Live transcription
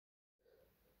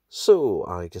So,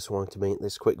 I just wanted to make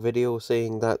this quick video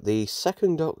saying that the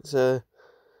second Doctor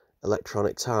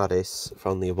electronic Tardis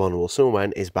from the Abominable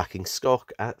Snowman is back in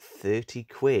stock at 30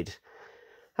 quid.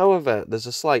 However, there's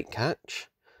a slight catch.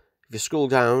 If you scroll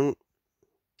down,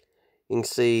 you can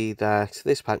see that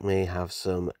this pack may have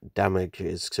some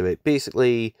damages to it.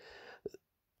 Basically,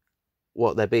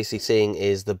 what they're basically saying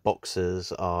is the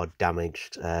boxes are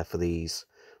damaged for these,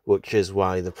 which is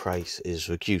why the price is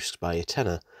reduced by a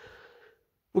tenner.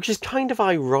 Which is kind of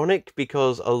ironic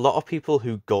because a lot of people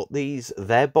who got these,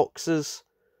 their boxes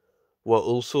were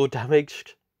also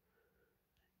damaged.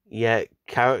 Yet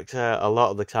character a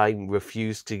lot of the time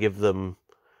refused to give them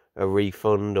a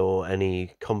refund or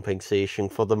any compensation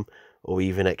for them or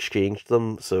even exchange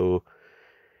them. So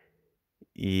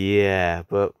yeah,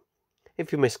 but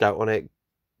if you missed out on it,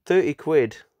 30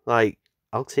 quid, like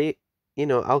I'll take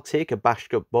a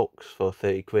bashed up box for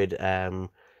 30 quid.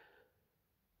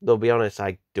 Though, be honest,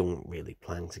 I don't really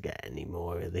plan to get any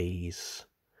more of these,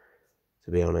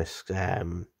 to be honest.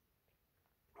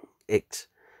 It,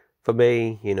 for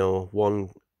me, one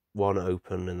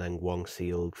open and then one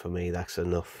sealed, for me, that's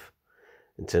enough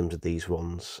in terms of these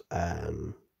ones.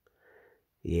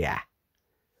 Yeah.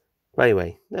 But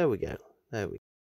anyway, there we go.